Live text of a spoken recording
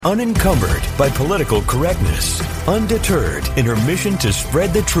Unencumbered by political correctness, undeterred in her mission to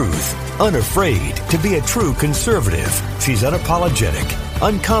spread the truth, unafraid to be a true conservative, she's unapologetic,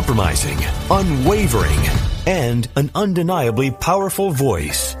 uncompromising, unwavering, and an undeniably powerful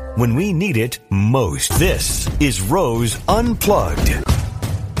voice when we need it most. This is Rose Unplugged.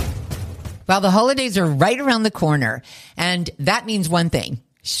 Well, the holidays are right around the corner, and that means one thing.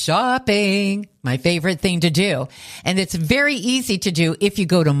 Shopping, my favorite thing to do. And it's very easy to do if you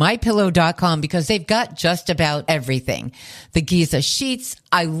go to mypillow.com because they've got just about everything. The Giza sheets,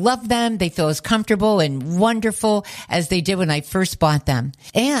 I love them. They feel as comfortable and wonderful as they did when I first bought them.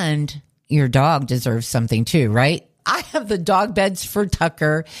 And your dog deserves something too, right? I have the dog beds for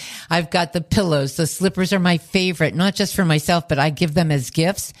Tucker. I've got the pillows. The slippers are my favorite, not just for myself, but I give them as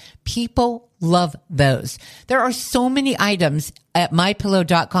gifts. People love those. There are so many items at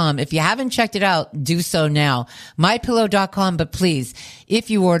mypillow.com. If you haven't checked it out, do so now. mypillow.com. But please, if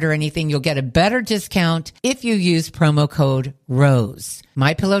you order anything, you'll get a better discount if you use promo code ROSE.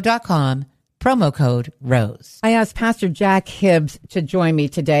 mypillow.com, promo code ROSE. I asked Pastor Jack Hibbs to join me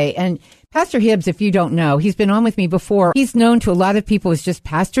today. And Pastor Hibbs, if you don't know, he's been on with me before. He's known to a lot of people as just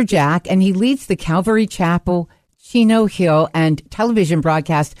Pastor Jack, and he leads the Calvary Chapel, Chino Hill, and television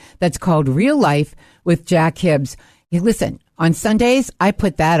broadcast that's called Real Life with Jack Hibbs. Hey, listen, on Sundays, I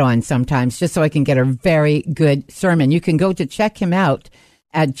put that on sometimes just so I can get a very good sermon. You can go to check him out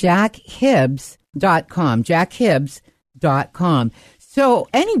at jackhibbs.com, jackhibbs.com. So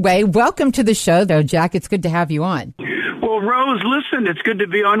anyway, welcome to the show, though, Jack. It's good to have you on. Well, Rose, listen, it's good to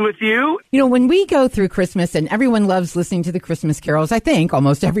be on with you. You know, when we go through Christmas, and everyone loves listening to the Christmas carols, I think,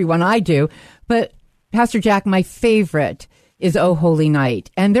 almost everyone I do, but Pastor Jack, my favorite is Oh Holy Night.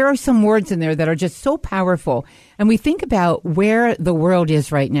 And there are some words in there that are just so powerful. And we think about where the world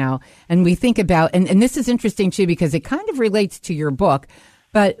is right now. And we think about, and this is interesting too, because it kind of relates to your book,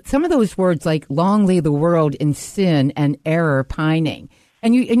 but some of those words like long lay the world in sin and error pining.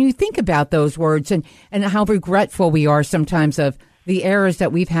 And you think about those words and how regretful we are sometimes of the errors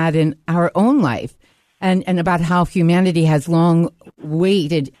that we've had in our own life and about how humanity has long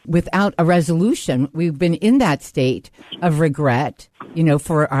waited without a resolution. We've been in that state of regret, you know,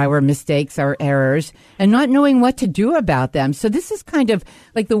 for our mistakes, our errors, and not knowing what to do about them. So this is kind of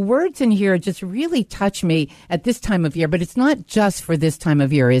like the words in here just really touch me at this time of year, but it's not just for this time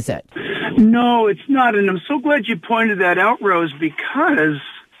of year, is it? No, it's not. And I'm so glad you pointed that out, Rose, because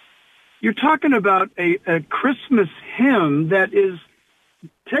you're talking about a Christmas hymn that is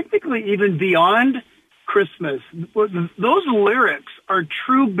technically even beyond Christmas. Those lyrics are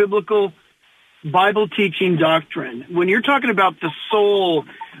true biblical Bible teaching doctrine. When you're talking about the soul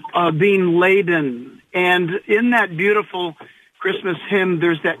being laden, and in that beautiful Christmas hymn,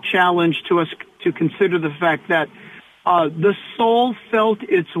 there's that challenge to us to consider the fact that the soul felt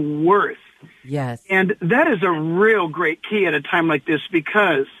its worth. Yes. And that is a real great key at a time like this,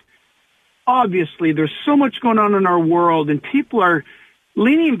 because obviously there's so much going on in our world, and people are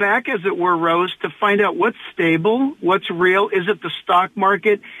leaning back, as it were, Rose, to find out what's stable, what's real. Is it the stock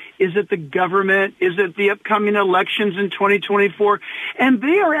market? Is it the government? Is it the upcoming elections in 2024? And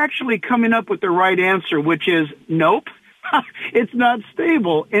they are actually coming up with the right answer, which is nope, it's not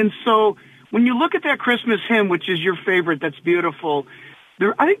stable. And so when you look at that Christmas hymn, which is your favorite, that's beautiful,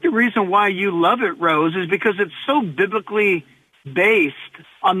 I think the reason why you love it, Rose, is because it's so biblically based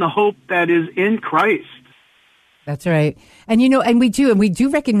on the hope that is in Christ. That's right. And, you know, and we do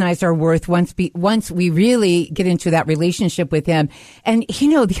recognize our worth once we really get into that relationship with him. And, you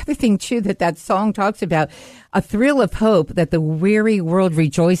know, the other thing, too, that song talks about, a thrill of hope that the weary world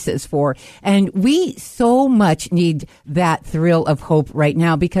rejoices for. And we so much need that thrill of hope right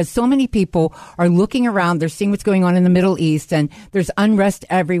now, because so many people are looking around. They're seeing what's going on in the Middle East, and there's unrest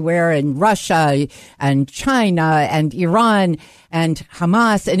everywhere in Russia and China and Iran and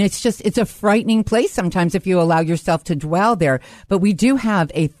Hamas. And it's a frightening place sometimes if you allow yourself to dwell there. But we do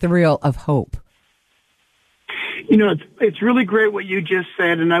have a thrill of hope. You know, it's really great what you just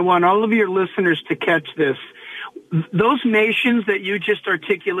said, and I want all of your listeners to catch this. Those nations that you just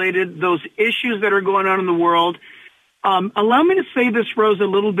articulated, those issues that are going on in the world, allow me to say this, Rose, a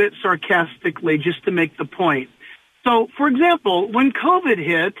little bit sarcastically, just to make the point. So, for example, when COVID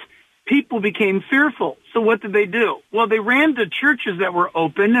hit, people became fearful. So what did they do? Well, they ran to churches that were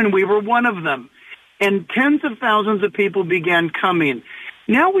open, and we were one of them. And tens of thousands of people began coming.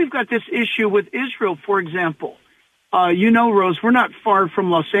 Now we've got this issue with Israel, for example. You know, Rose, we're not far from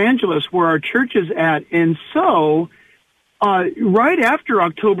Los Angeles where our church is at. And so, right after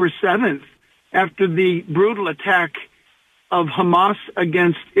October 7th, after the brutal attack of Hamas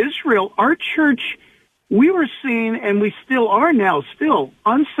against Israel, our church we were seeing, and we still are now, still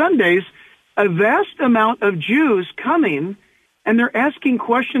on Sundays, a vast amount of Jews coming, and they're asking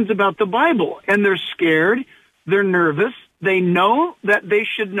questions about the Bible, and they're scared, they're nervous, they know that they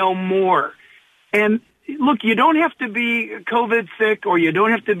should know more. And look, you don't have to be COVID sick or you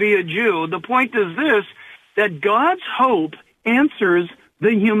don't have to be a Jew. The point is this, that God's hope answers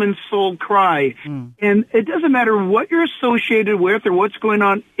the human soul cry. And it doesn't matter what you're associated with or what's going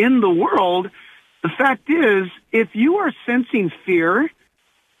on in the world. The fact is, if you are sensing fear,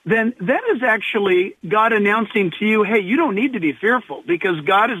 then that is actually God announcing to you, hey, you don't need to be fearful because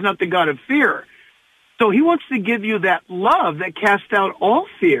God is not the God of fear. So he wants to give you that love that casts out all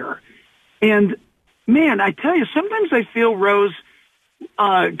fear. And man, I tell you, sometimes I feel, Rose,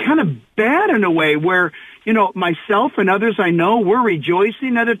 kind of bad in a way where, you know, myself and others I know, we're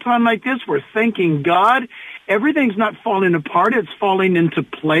rejoicing at a time like this. We're thanking God. Everything's not falling apart. It's falling into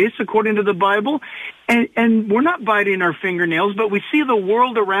place according to the Bible. And we're not biting our fingernails, but we see the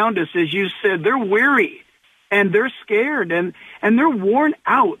world around us, as you said, they're weary and they're scared and they're worn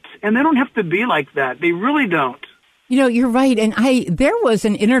out. And they don't have to be like that. They really don't. You know, you're right. And there was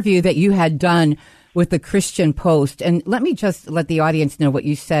an interview that you had done with the Christian Post. And let me just let the audience know what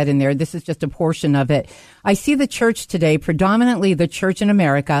you said in there. This is just a portion of it. I see the church today, predominantly the church in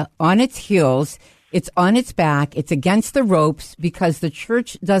America, on its heels. It's on its back. It's against the ropes because the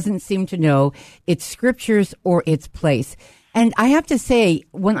church doesn't seem to know its scriptures or its place. And I have to say,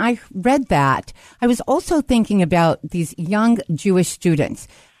 when I read that, I was also thinking about these young Jewish students.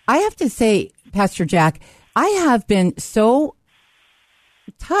 I have to say, Pastor Jack, I have been so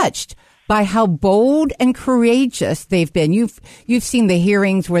touched by how bold and courageous they've been. You've seen the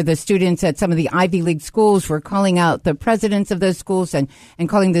hearings where the students at some of the Ivy League schools were calling out the presidents of those schools and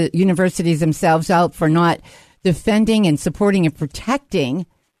calling the universities themselves out for not defending and supporting and protecting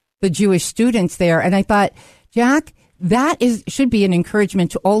the Jewish students there. And I thought, Jack, that should be an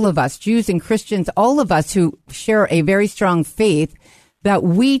encouragement to all of us, Jews and Christians, all of us who share a very strong faith, that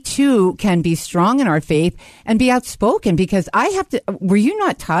we too can be strong in our faith and be outspoken. Because were you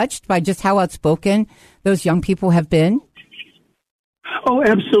not touched by just how outspoken those young people have been? Oh,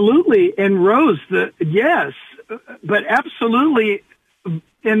 absolutely. And Rose, yes, but absolutely.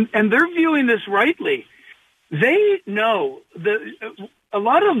 And they're viewing this rightly. They know a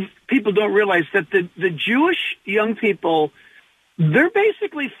lot of people don't realize that the Jewish young people, they're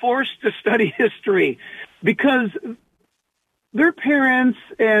basically forced to study history because their parents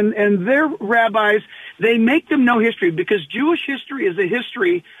and their rabbis, they make them know history because Jewish history is a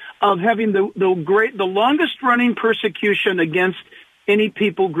history of having the longest running persecution against any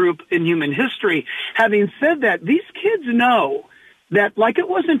people group in human history. Having said that, these kids know that, like it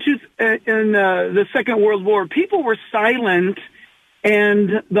was in the Second World War, people were silent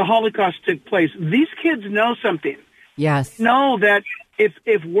and the Holocaust took place. These kids know something. Yes. Know that if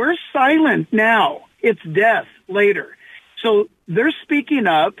we're silent now, it's death later. So they're speaking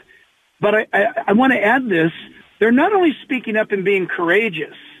up, but I want to add this. They're not only speaking up and being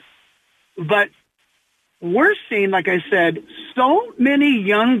courageous, but we're seeing, like I said, so many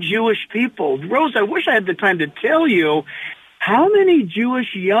young Jewish people. Rose, I wish I had the time to tell you how many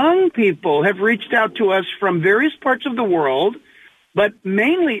Jewish young people have reached out to us from various parts of the world, but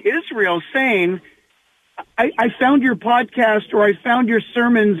mainly Israel, saying, I found your podcast or I found your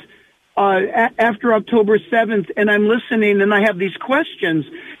sermons after October 7th, and I'm listening, and I have these questions.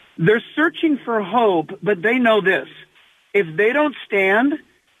 They're searching for hope, but they know this. If they don't stand,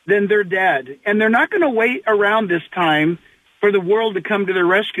 then they're dead. And they're not going to wait around this time for the world to come to their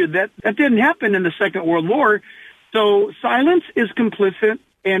rescue. That didn't happen in the Second World War. So silence is complicit,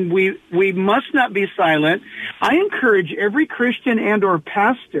 and we must not be silent. I encourage every Christian and or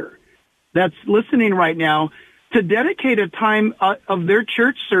pastor that's listening right now to dedicate a time of their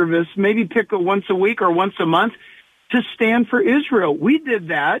church service, maybe pick a once a week or once a month, to stand for Israel. We did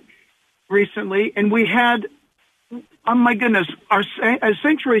that recently, and we had, oh my goodness, our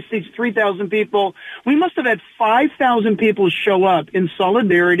sanctuary seats 3,000 people. We must have had 5,000 people show up in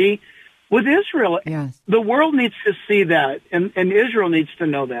solidarity with Israel. Yes. The world needs to see that, and Israel needs to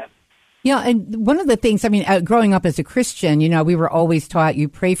know that. Yeah, and one of the things, growing up as a Christian, we were always taught, you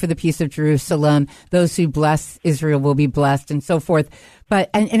pray for the peace of Jerusalem, those who bless Israel will be blessed, and so forth.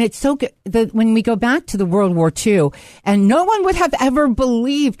 But, and it's so good that when we go back to the World War II, and no one would have ever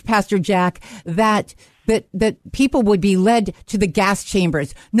believed, Pastor Jack, that people would be led to the gas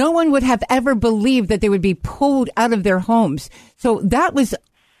chambers. No one would have ever believed that they would be pulled out of their homes. So that was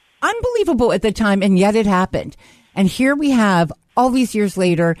unbelievable at the time, and yet it happened. And here we have, all these years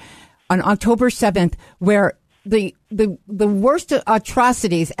later, on October 7th, where the worst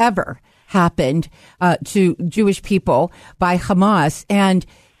atrocities ever happened to Jewish people by Hamas. And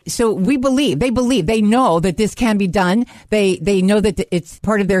so they know that this can be done. They know that it's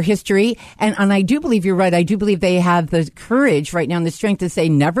part of their history. And I do believe you're right. I do believe they have the courage right now and the strength to say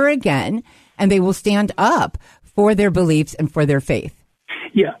never again. And they will stand up for their beliefs and for their faith.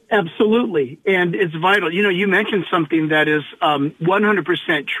 Yeah, absolutely. And it's vital. You know, you mentioned something that is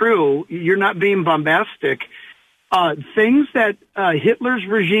 100% true. You're not being bombastic. Things that Hitler's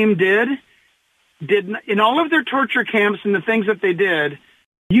regime did in all of their torture camps and the things that they did,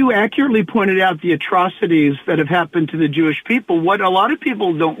 you accurately pointed out the atrocities that have happened to the Jewish people. What a lot of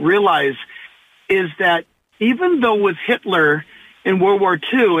people don't realize is that even though with Hitler in World War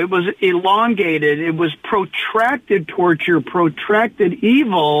II, it was elongated, it was protracted torture, protracted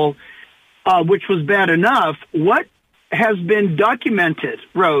evil, which was bad enough. What has been documented,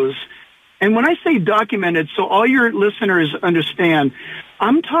 Rose, and when I say documented, so all your listeners understand,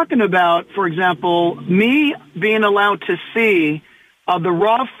 I'm talking about, for example, me being allowed to see the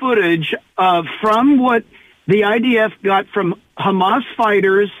raw footage from what the IDF got from Hamas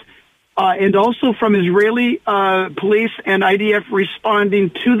fighters and also from Israeli police and IDF responding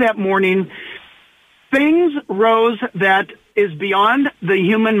to that morning. Things, Rose, that is beyond the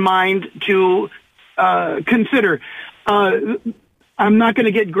human mind to consider. I'm not going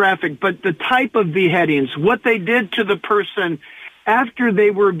to get graphic, but the type of beheadings, what they did to the person after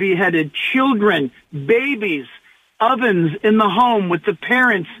they were beheaded, children, babies, ovens in the home with the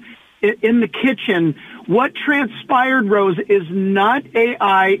parents in the kitchen. What transpired, Rose, is not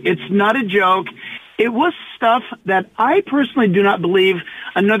AI. It's not a joke. It was stuff that I personally do not believe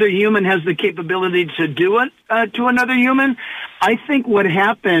another human has the capability to do it to another human. I think what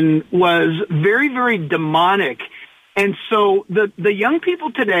happened was very, very demonic. And so the young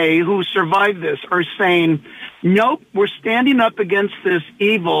people today who survived this are saying, nope, we're standing up against this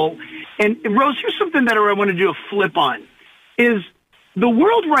evil. And Rose, here's something that I want to do a flip on, is the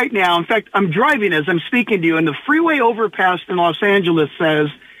world right now, in fact, I'm driving as I'm speaking to you, and the freeway overpass in Los Angeles says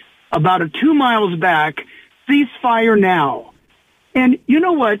about 2 miles back, ceasefire now. And you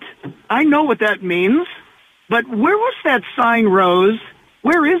know what? I know what that means, but where was that sign, Rose?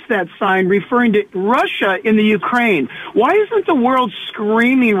 Where is that sign referring to Russia in the Ukraine? Why isn't the world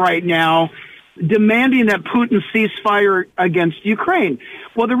screaming right now, demanding that Putin cease fire against Ukraine?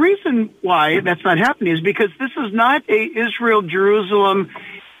 Well, the reason why that's not happening is because this is not a Israel-Jerusalem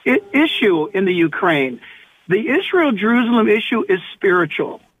issue in the Ukraine. The Israel-Jerusalem issue is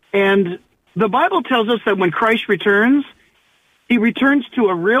spiritual. And the Bible tells us that when Christ returns, he returns to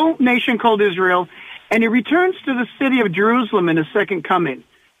a real nation called Israel, and he returns to the city of Jerusalem in his second coming.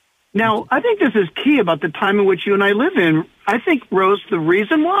 Now, I think this is key about the time in which you and I live in. I think, Rose, the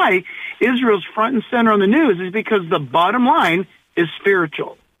reason why Israel's front and center on the news is because the bottom line is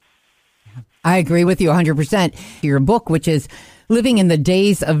spiritual. I agree with you 100%. Your book, which is Living in the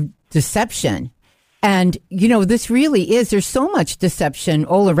Days of Deception. And, you know, this really is, there's so much deception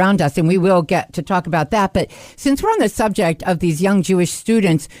all around us, and we will get to talk about that. But since we're on the subject of these young Jewish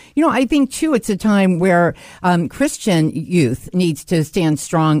students, you know, I think, too, it's a time where Christian youth needs to stand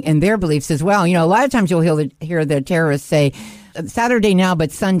strong in their beliefs as well. You know, a lot of times you'll hear the terrorists say, Saturday now,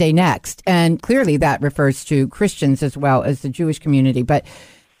 but Sunday next. And clearly that refers to Christians as well as the Jewish community. But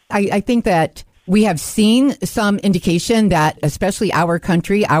I think that we have seen some indication that especially our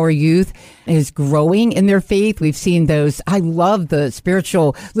country, our youth is growing in their faith. We've seen those. I love the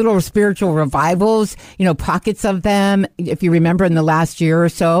little spiritual revivals, you know, pockets of them. If you remember in the last year or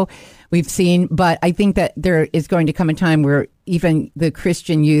so, we've seen. But I think that there is going to come a time where even the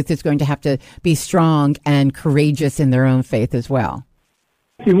Christian youth is going to have to be strong and courageous in their own faith as well.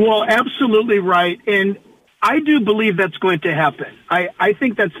 Well, absolutely right. And I do believe that's going to happen. I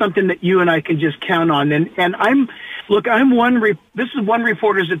think that's something that you and I can just count on. And this is one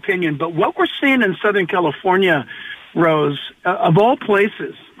reporter's opinion, but what we're seeing in Southern California, Rose, of all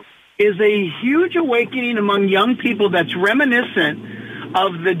places, is a huge awakening among young people that's reminiscent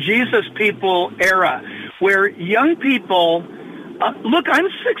of the Jesus people era, where young people, look,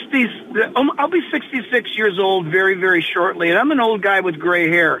 I'll be 66 years old very, very shortly, and I'm an old guy with gray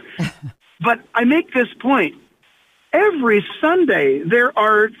hair. But I make this point. Every Sunday, there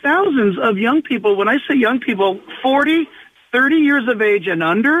are thousands of young people, when I say young people, 40, 30 years of age and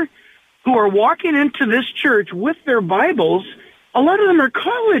under, who are walking into this church with their Bibles. A lot of them are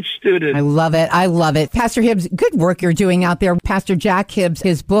college students. I love it. I love it. Pastor Hibbs, good work you're doing out there. Pastor Jack Hibbs,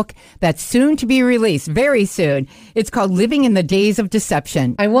 his book that's soon to be released, very soon. It's called Living in the Days of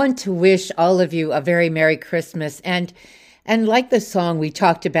Deception. I want to wish all of you a very Merry Christmas. And like the song we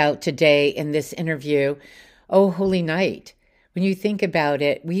talked about today in this interview, Oh Holy Night, When you think about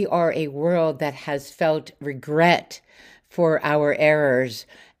it, we are a world that has felt regret for our errors.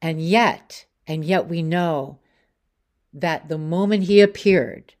 And yet we know that the moment he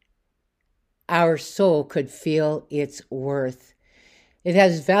appeared, our soul could feel its worth. It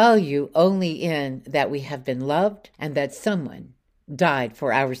has value only in that we have been loved and that someone died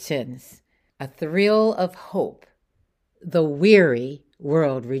for our sins. A thrill of hope. The weary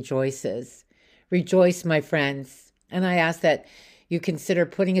world rejoices. Rejoice, my friends. And I ask that you consider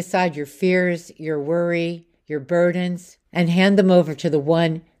putting aside your fears, your worry, your burdens, and hand them over to the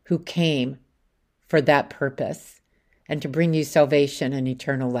one who came for that purpose and to bring you salvation and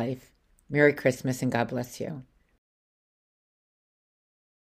eternal life. Merry Christmas and God bless you.